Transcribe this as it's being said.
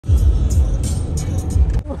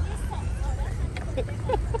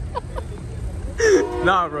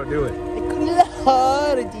Nah, bro, do it.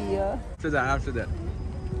 After that.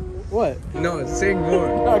 What? No, sing more.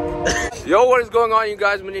 Yo, what is going on, you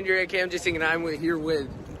guys? My name is AKMJ Singh, and I'm here with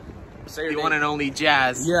The one and only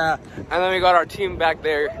Jazz. Yeah, and then we got our team back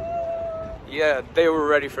there. Yeah, they were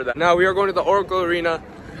ready for that. Now we are going to the Oracle Arena,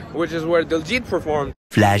 which is where Diljit performed.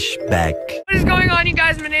 Flashback. What is going on, you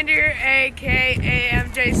guys? Manindir, aka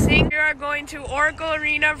MJ Singh. We are going to Oracle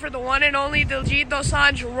Arena for the one and only Diljit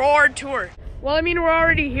Dosanjh Roar Tour. Well, I mean, we're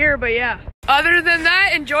already here, but yeah. Other than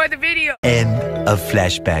that, enjoy the video. End of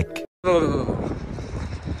flashback.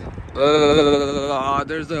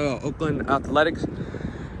 There's the Oakland Athletics.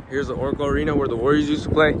 Here's the Oracle Arena where the Warriors used to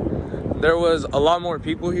play. There was a lot more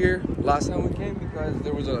people here last time we came because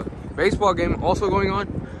there was a baseball game also going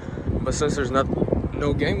on. But since there's no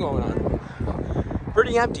game going on,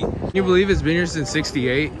 pretty empty. Can you believe it's been here since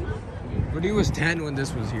 '68? But he was 10 when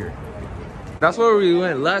this was here. That's where we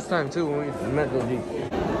went last time too when we met Diljit.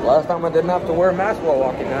 Last time I didn't have to wear a mask while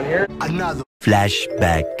walking down here. Another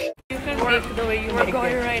flashback. We're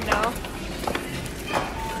going right now.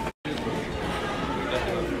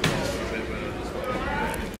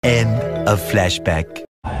 End of flashback.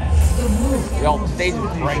 Yo, the stage is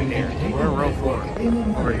right there. We're in row 4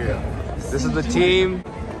 over here. This is the team.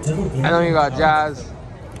 And then we got Jazz.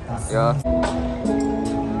 Yeah.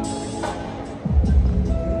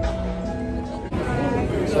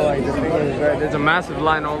 So like the thing is, right, there's a massive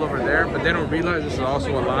line all over there, but they don't realize this is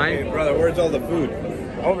also a line. Hey, brother, where's all the food?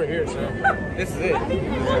 Over here, sir. This is it.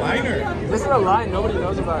 It's a liner. This is a line nobody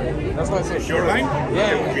knows about it. That's why I say Your line?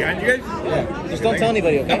 Yeah. Behind you guys? Yeah. Just don't tell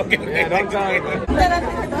anybody, okay? Yeah, don't tell anybody.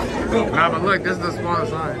 Nah, but look, this is the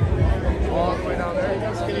smallest line. All the way down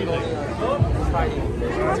there. It's tiny.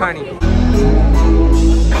 Tiny.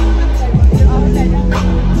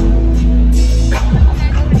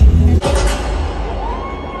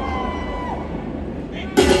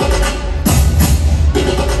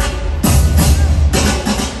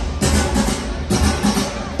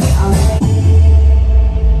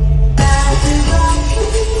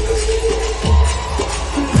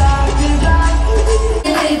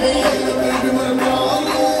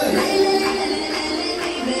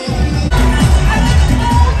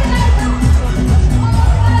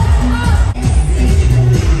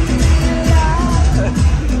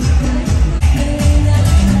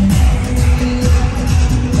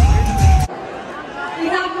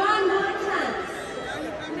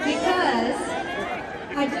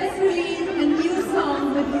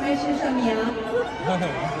 The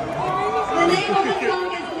name of the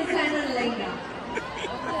song is Designer Lenga.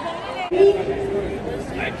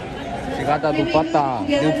 She got that dupatta.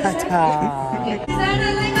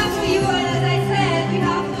 Designer Lenga for you, and as I said, we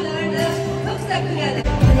have to learn the hook step together.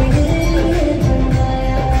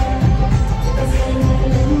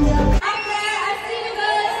 Up there, I see you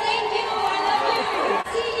girls. Thank you. I love you.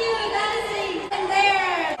 See you dancing. And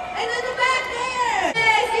there. And in the back there.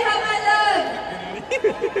 Yes, you have my love.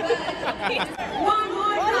 One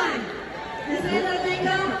more time. Designer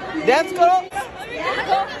Lenga. Dance, girl.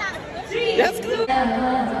 Let's go.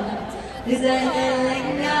 Designer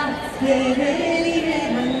Lenga, Develi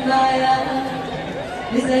Mandaya.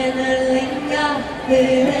 Designer Lenga,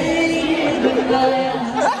 Develi Mandaya.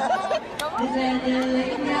 Designer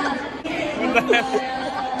Lenga,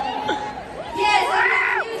 yes, I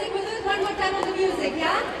love music. We'll do it one more time on the music,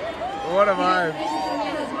 yeah? What a vibe.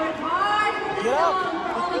 Work hard for the song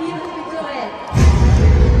for all of you to enjoy it.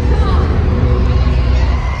 Come on.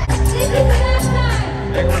 This is the last time.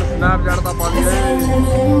 एक बार snap चढ़ता पानी है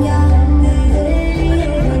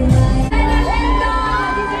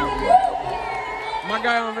My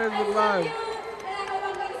guy on Facebook Live.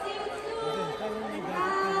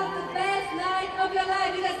 The best night of your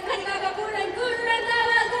life because Kanika, Kapoor and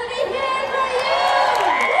Randhawa are going to be here for you.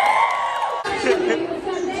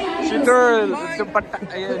 She threw dupatta.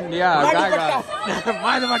 Yeah, Gaga.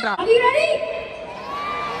 My dupatta. Are you ready?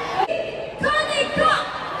 Kanika,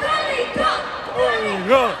 Kanika.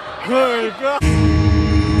 Go, go, go.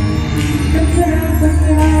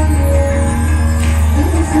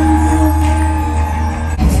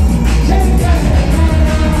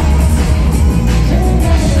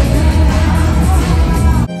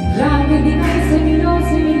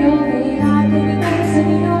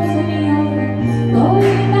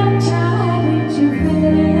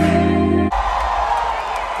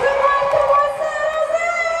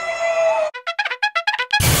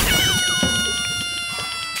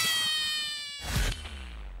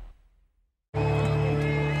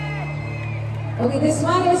 Okay, this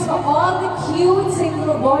one is for all the cute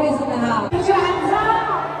single boys in the house. Put your hands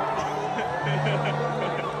up!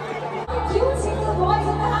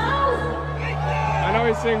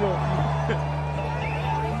 single.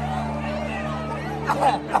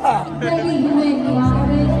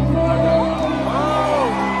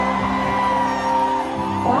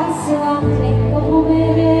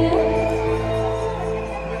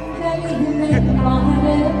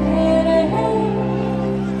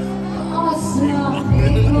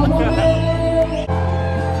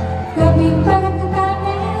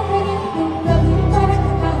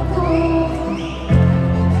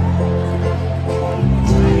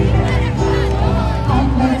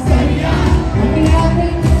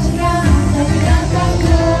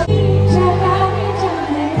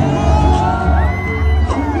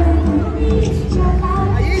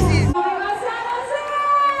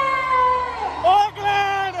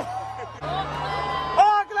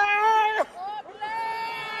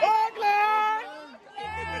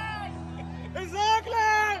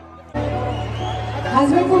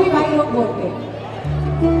 Husband को भी भाई लोग बोलते हैं।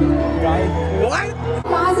 What?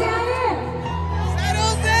 कहाँ से आए हैं?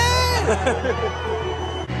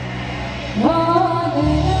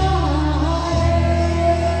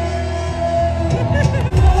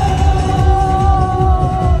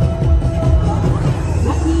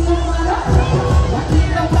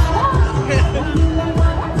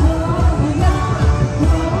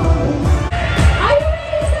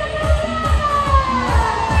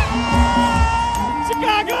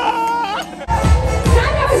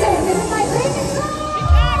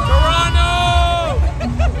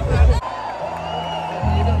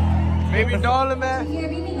 Baby doll man.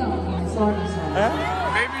 Sorry, sorry.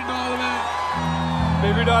 Baby doll man.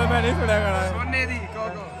 Baby doll में नहीं सुना गाना। सोने दी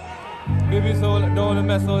कोको। बेबी डॉल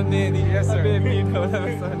में सोने दी। Yes sir. बेबी डॉल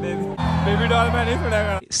में सोने दी। बेबी डॉल में नहीं सुना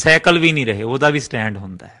गाना। ਸਾਈਕਲ ਵੀ ਨਹੀਂ ਰਹੇ ਉਹਦਾ ਵੀ ਸਟੈਂਡ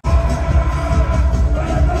ਹੁੰਦਾ ਹੈ।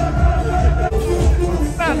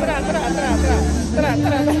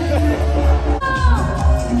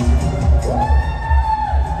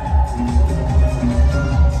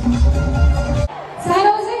 San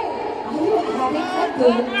Jose, are you having a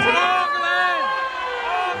good time?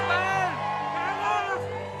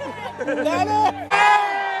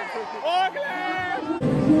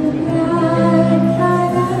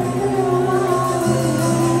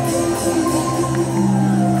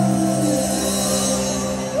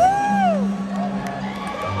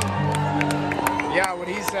 Yeah, what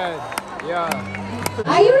he said. Yeah.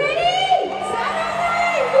 Are you ready? San Jose,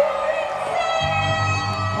 you are insane!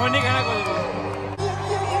 होने का ना कोई।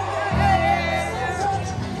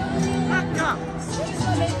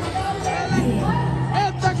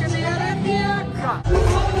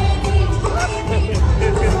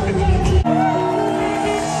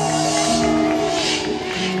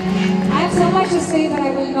 I have so much to say, but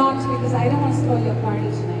I will not because I don't want to spoil your party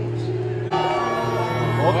tonight.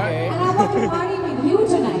 Okay. And I want to party with you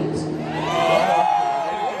tonight.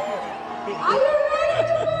 Are you ready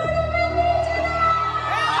to party with me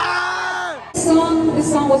tonight? This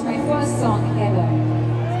song was my first song ever.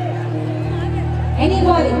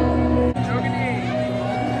 Anybody?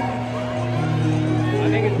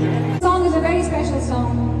 This song is a very special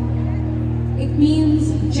song. It means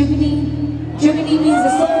Jugni. Jugni means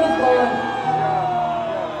the soul of God.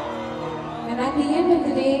 And at the end of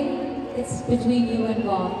the day, it's between you and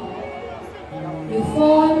God. You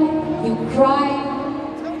fall, you cry,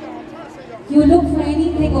 you look for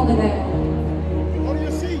anything over there.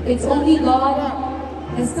 It's only God.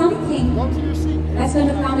 There's something that's going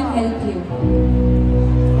to come and help you.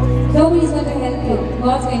 Nobody's going to help you.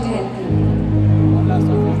 God's going to help you.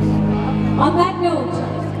 On that note,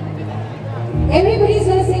 everybody's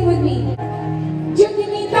going to sing with me.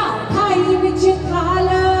 Jugni da thai vich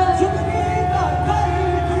khala,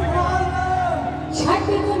 chhat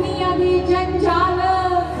duniya di janjal,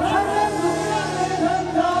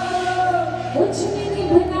 kuch nahi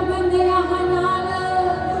bhuna band raha naal,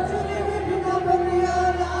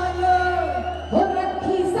 ho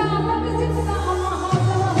rakhi sabat jitna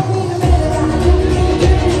mahatma veer mere raha,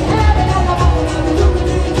 hai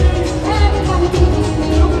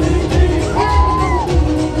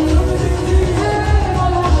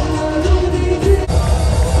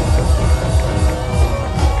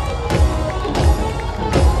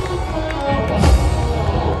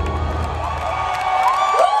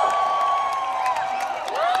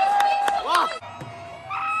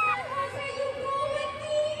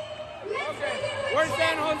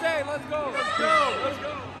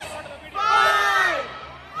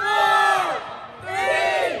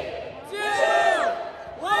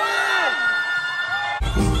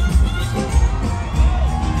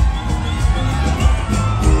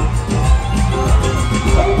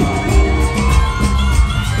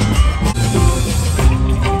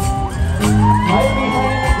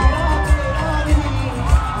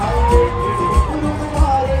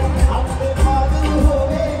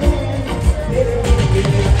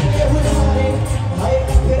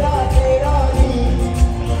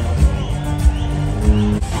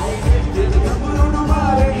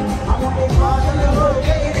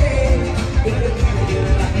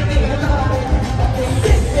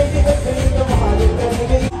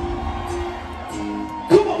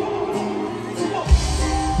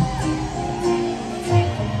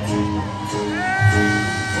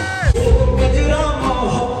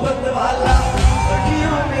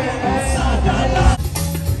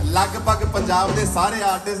Punjab के सारे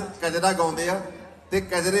artist कजरा गाउंदे आ ते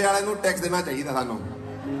कजरे वाले नूं tax देना चाहिए सानूं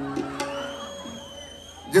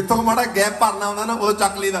जिथों माड़ा gap भरना होंदा ना वो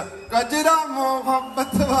चक लीदा कजरा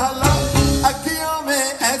मोहब्बत वाला अखियों में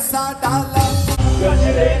ऐसा डाला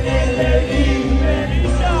कजरे ने ले ली मेरी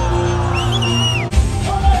जान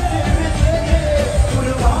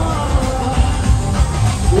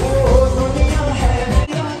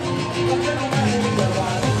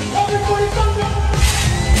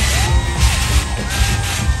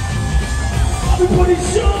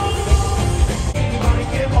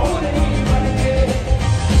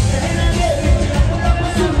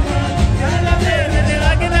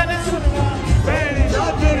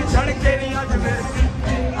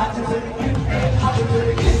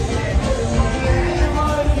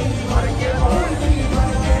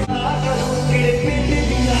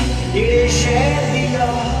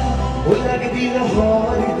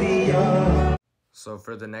So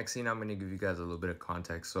for the next scene, I'm going to give you guys a little bit of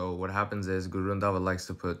context. So what happens is Guru Randhawa likes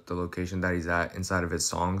to put the location that he's at inside of his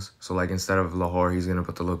songs. So like instead of Lahore, he's going to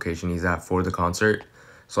put the location he's at for the concert.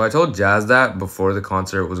 So I told Jazz that before the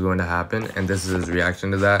concert was going to happen, and this is his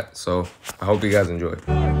reaction to that. So I hope you guys enjoy.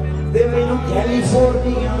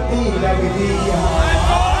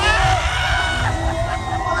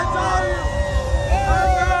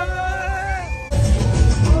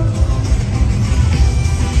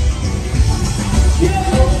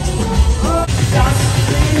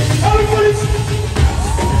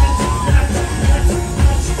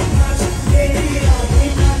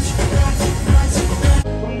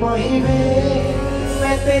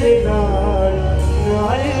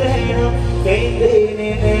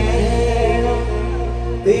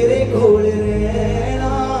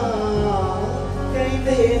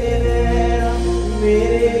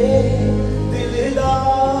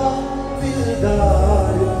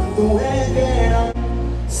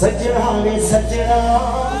 सजना वे सजना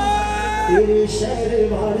तेरे शहर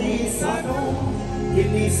वाली सानू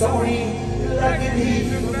कितनी सोहनी लगदी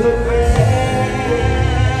दोपहर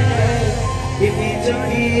कितनी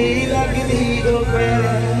चंगी लगदी दोपहर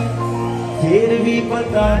फिर भी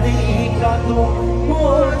पता नहीं कातों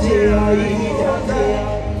मुझे आई जाते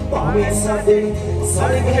भावे साडे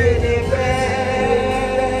सड़ गए ने पैर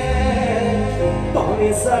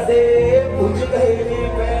भावे साडे बुझ गए ने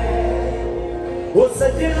पैर ओ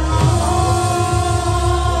सजना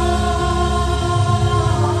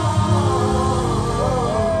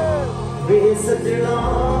वे सजना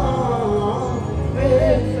वे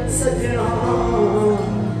सजना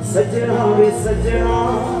सजना वे सजना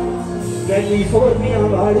कैलिफोर्निया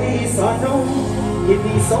वाली सानू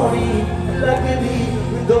कितनी सोहनी लगदी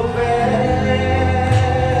दोपहर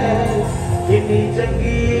कितनी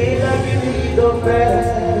चंगी लगदी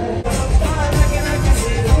दोपहर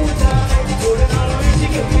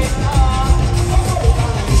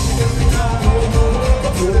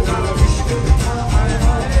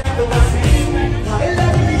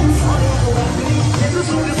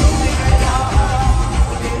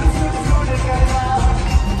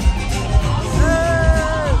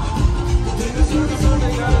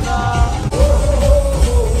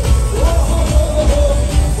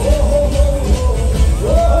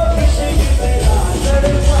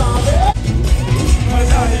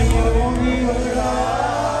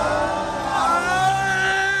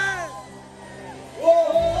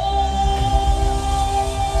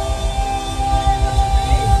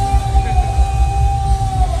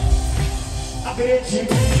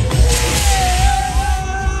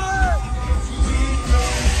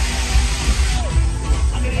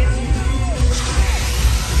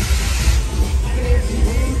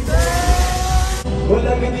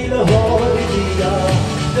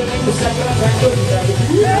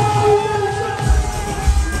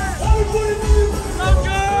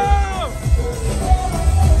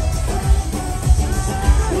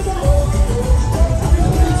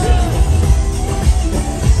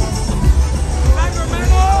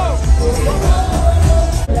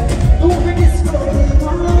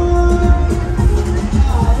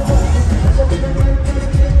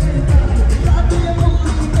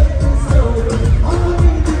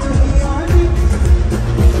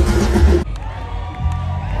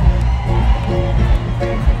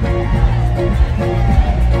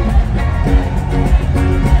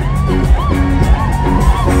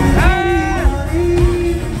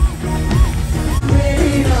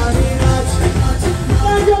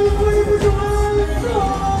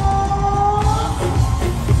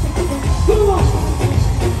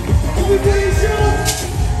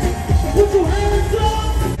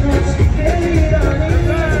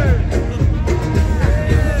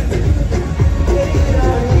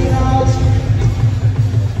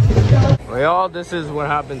y'all, this is what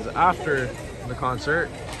happens after the concert.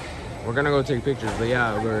 We're gonna go take pictures, but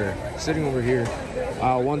yeah, we're sitting over here,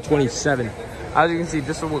 127. As you can see,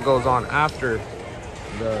 this is what goes on after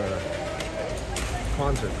the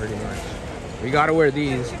concert, pretty much. We gotta wear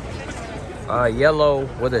these, yellow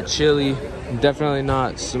with a chili. Definitely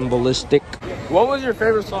not symbolistic. What was your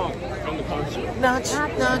favorite song from the concert? Nuts.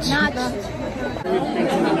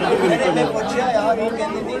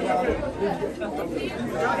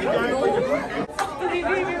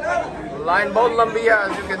 Line both Lumbia,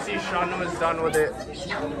 as you can see, Shanu is done with it.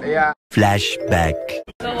 Yeah. Flashback.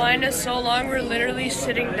 The line is so long, we're literally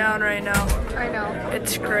sitting down right now. I know.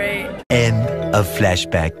 It's great. End of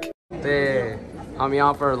flashback. हम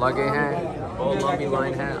यहाँ पर लगे हैं, बहुत लंबी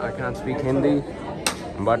line है. I can't speak Hindi,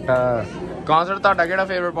 but concert था केड़ा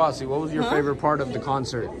favorite part C? What was your favorite part of the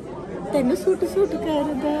concert?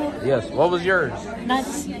 Yes. What was yours?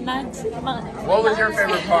 Nuts. What was your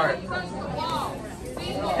favorite part?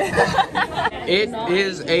 It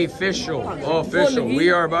is official. We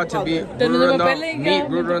are about to meet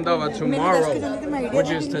Guru Randhawa tomorrow, which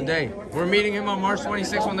is today. We're meeting him on March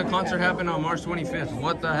 26th when the concert happened on March 25th.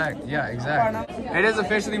 What the heck? Yeah, exactly. It is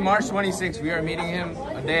officially March 26th. We are meeting him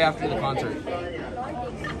a day after the concert.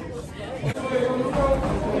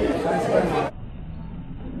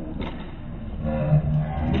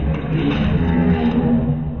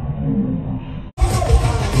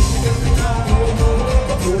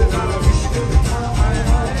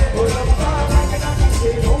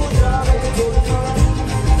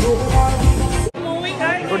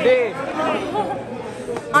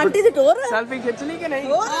 Aunty से टोर selfie खींच ली कि नहीं?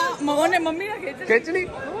 मम्मा ने mummy ने खींच ली?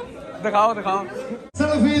 दिखाओ.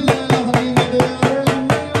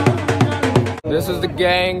 This is the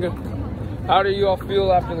gang. How do you all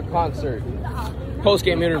feel after the concert?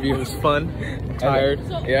 Post-game interview. It was fun. Tired.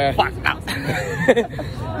 Yeah.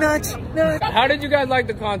 Nuts. How did you guys like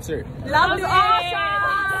the concert? Loved it.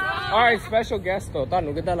 All right, special guest though.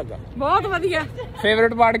 ਤੁਹਾਨੂੰ ਕਿੱਦਾਂ ਲੱਗਾ? बहुत बढ़िया.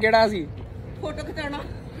 Favorite part ਕਿਹੜਾ ਸੀ?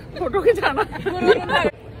 Photo खिंचाना.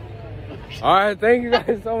 All right, thank you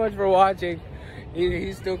guys so much for watching.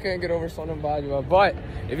 He still can't get over Sonam Bajwa. But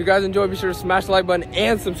if you guys enjoyed, be sure to smash the like button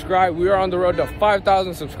and subscribe. We are on the road to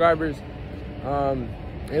 5,000 subscribers.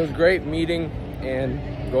 It was great meeting and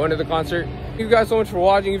going to the concert. Thank you guys so much for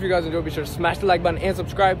watching. If you guys enjoyed, be sure to smash the like button and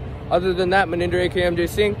subscribe. Other than that, Maninder aka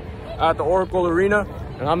Singh at the Oracle Arena,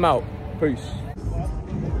 and I'm out. Peace.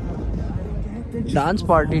 Dance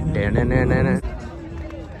party.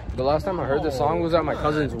 The last time I heard this song was at my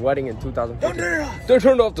cousin's wedding in 2015. They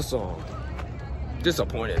turned off the song.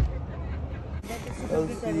 Disappointed.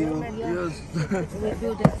 Yes.